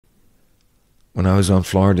when I was on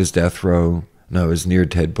Florida's death row and I was near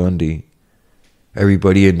Ted Bundy,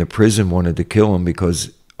 everybody in the prison wanted to kill him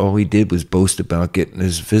because all he did was boast about getting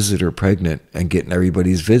his visitor pregnant and getting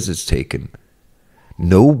everybody's visits taken.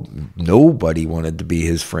 Nobody wanted to be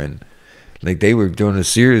his friend. Like, they were going to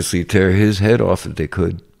seriously tear his head off if they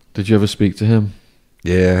could. Did you ever speak to him?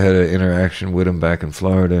 Yeah, I had an interaction with him back in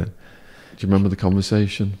Florida. Do you remember the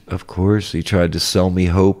conversation? Of course. He tried to sell me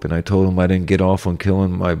hope, and I told him I didn't get off on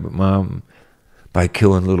killing my mom by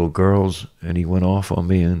killing little girls, and he went off on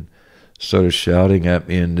me and started shouting at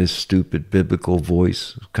me in this stupid biblical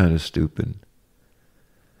voice. Kind of stupid.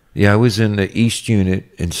 Yeah, I was in the East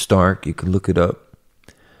Unit in Stark. You can look it up.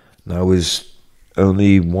 And I was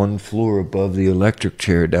only one floor above the electric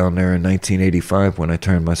chair down there in 1985 when I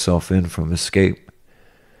turned myself in from escape.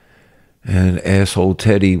 And asshole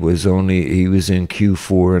Teddy was he was in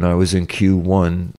Q4 and I was in Q1.